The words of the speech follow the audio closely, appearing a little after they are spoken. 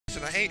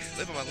and I ain't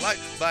living my life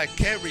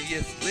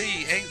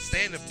vicariously. Ain't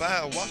standing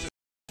by watching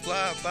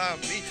fly by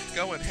me,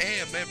 going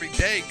ham every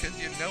day, cause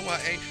you know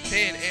I ain't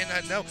 10, and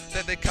I know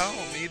that they call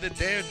me the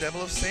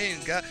daredevil of sin.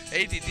 Got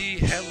ADD,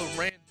 hella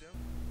random.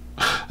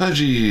 Oh,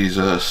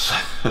 Jesus.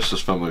 Let's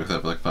just fumbling with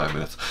that for like 5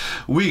 minutes.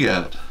 We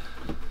got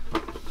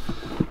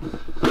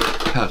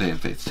Paldean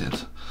Fate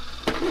Stands.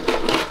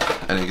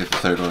 I didn't get the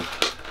third one,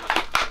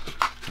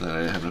 because I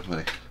didn't have enough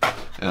money.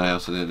 And I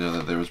also didn't know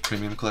that there was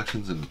premium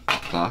collections in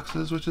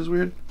boxes, which is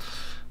weird.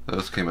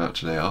 Those came out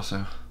today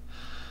also.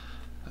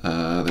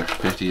 They're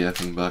 50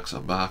 effing bucks a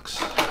box.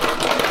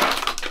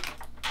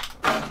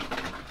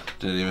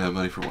 Didn't even have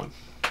money for one.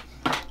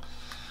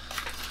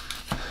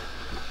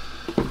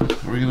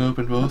 Are we gonna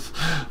open both?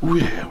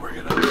 Yeah, we're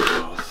gonna open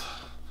both.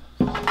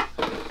 It's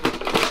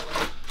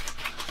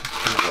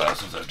been a while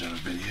since I've done a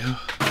video.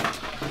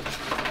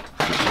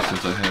 Especially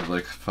since I have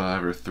like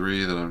 5 or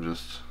 3 that I'm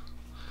just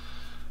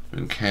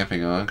been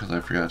camping on because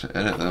I forgot to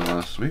edit them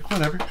last week.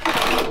 Whatever.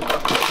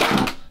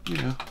 You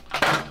know,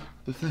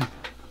 the thing.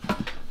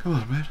 Come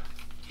on, man.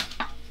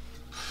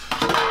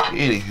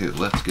 Anywho,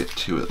 let's get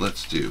to it.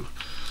 Let's do,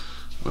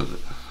 what is it,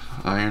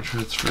 Iron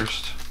Treads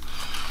first.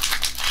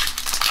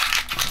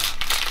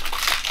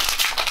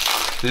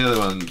 The other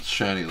one,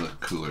 shiny,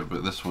 looked cooler,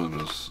 but this one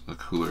was a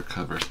cooler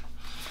cover,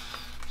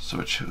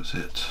 so I chose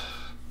it.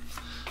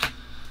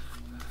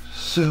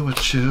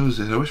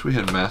 I wish we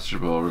had Master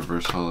Ball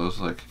reverse hollows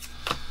like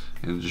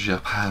in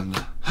Japan.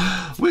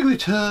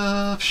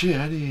 Wigglytuff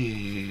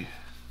shiny.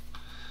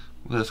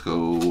 Let's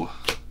go.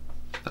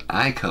 The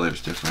eye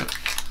color's different.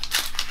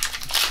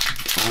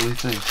 Only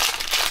thing.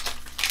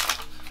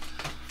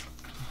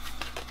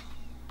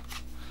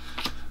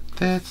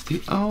 That's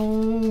the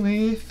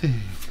only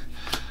thing.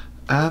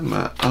 I'm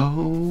my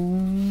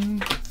own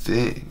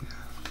thing.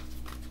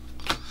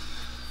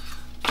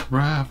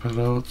 Rapper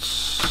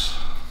notes.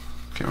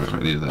 Can't remember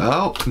if I needed that.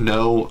 Oh,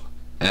 no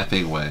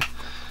effing way.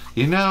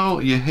 You know,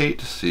 you hate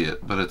to see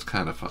it, but it's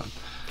kind of fun.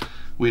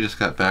 We just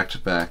got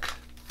back-to-back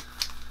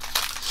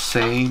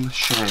same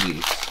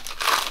shinies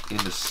in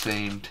the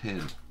same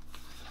tin.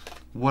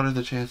 What are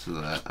the chances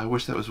of that? I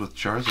wish that was with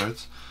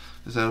Charizards.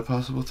 Is that a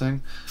possible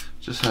thing?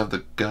 Just have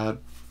the god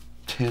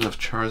tin of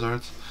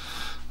Charizards.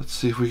 Let's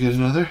see if we get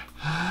another.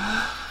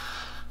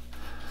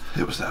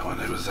 It was that one.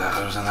 It was in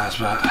that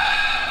spot.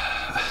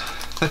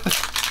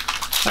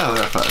 Oh,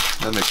 they're at 5.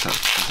 That makes sense.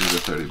 These are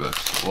 30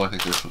 bucks. Well, I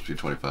think they're supposed to be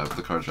 25, but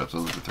the card shop's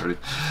only for 30.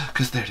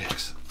 Because they're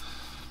dicks.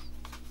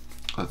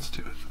 Let's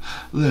do it.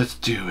 Let's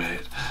do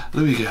it.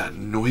 We got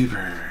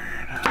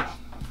Noivern.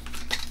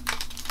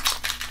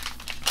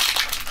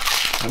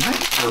 I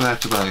might go back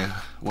to buying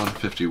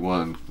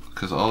 151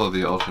 because all of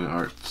the alternate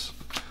arts,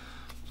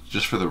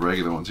 just for the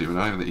regular ones, even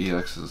not even the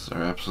EXs,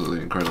 are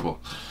absolutely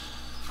incredible.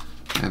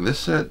 And this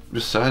set,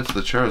 besides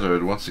the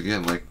Charizard, once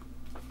again, like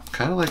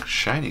kind of like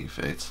Shining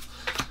Fates,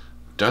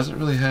 doesn't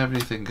really have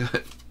anything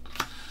good.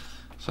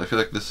 So I feel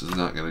like this is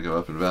not going to go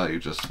up in value,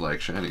 just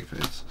like Shining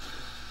Fates.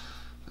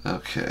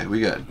 Okay,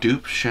 we got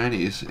dupe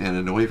shinies and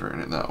a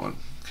Noivern in that one.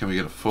 Can we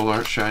get a full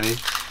art shiny?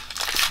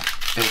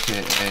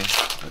 AKA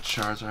a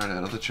Charizard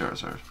out of the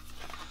Charizard.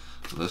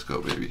 Let's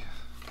go, baby.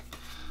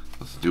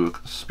 Let's do it.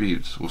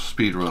 Speeds. We'll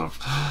speed run them.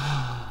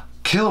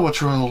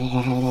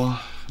 Kilowattrol.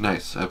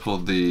 Nice. I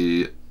pulled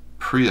the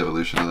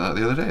pre-evolution of that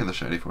the other day in the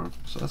shiny form,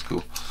 so that's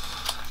cool.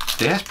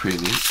 That's pretty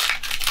neat.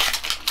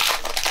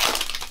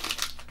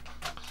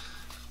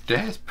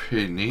 That's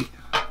pretty neat.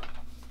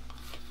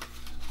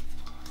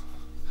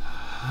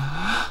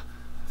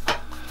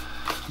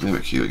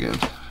 Mimikyu again.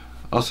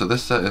 Also,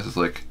 this set is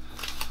like,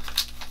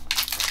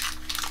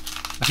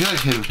 I feel like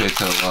Hidden Fates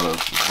had a lot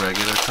of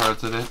regular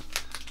cards in it,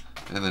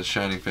 and then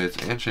Shining Fates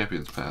and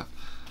Champion's Path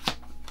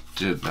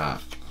did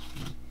not.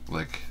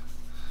 Like,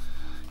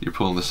 you're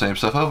pulling the same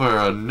stuff over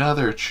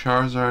another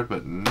Charizard,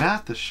 but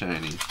not the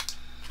shiny.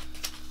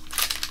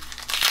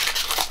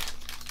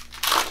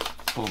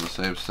 Pulling the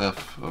same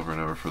stuff over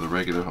and over for the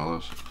regular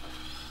hollows.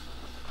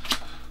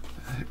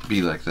 It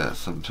be like that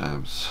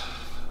sometimes.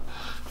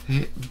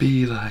 It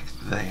be like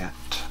that.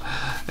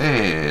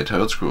 Hey,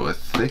 Toadscrew, I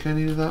think I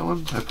needed that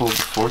one. I pulled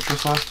the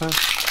Fortress last time.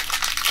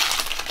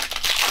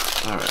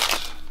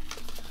 Alright.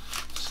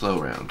 Slow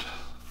round.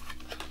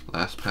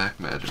 Last pack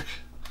magic.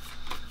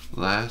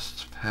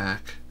 Last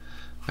pack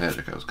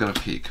magic. I was gonna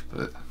peek,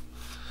 but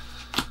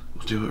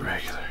we'll do it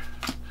regular.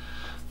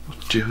 We'll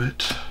do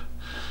it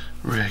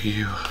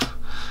regular.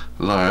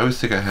 I always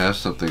think I have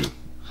something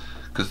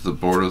because the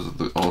borders of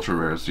the ultra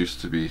rares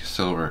used to be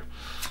silver,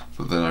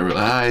 but then I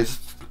realized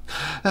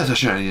that's a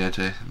shiny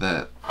Yeti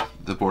that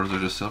the borders are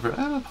just silver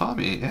and a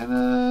Palmy, and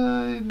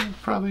I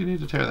probably need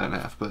to tear that in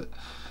half, but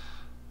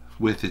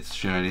with its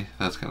shiny,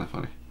 that's kind of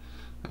funny.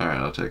 Alright,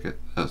 I'll take it.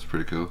 That's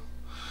pretty cool.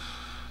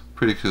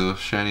 Pretty cool.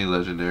 Shiny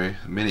legendary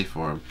mini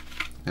form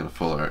and a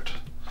full art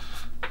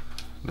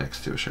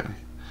next to a shiny.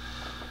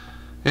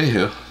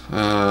 Anywho,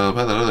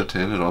 buy that other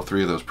tin and all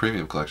 3 of those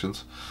premium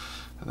collections,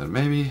 and then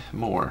maybe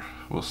more.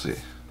 We'll see.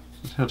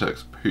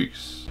 Tugs,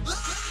 peace.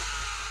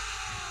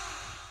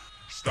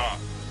 Stop.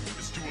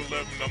 It's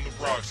 211 on the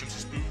rocks. Since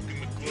it's spook in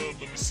the club,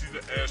 see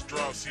the ass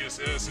drop,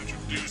 CSS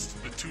introduced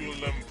to the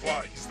 211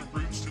 plot. He's the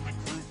roots to the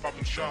crew,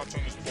 popping shots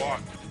on his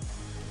block.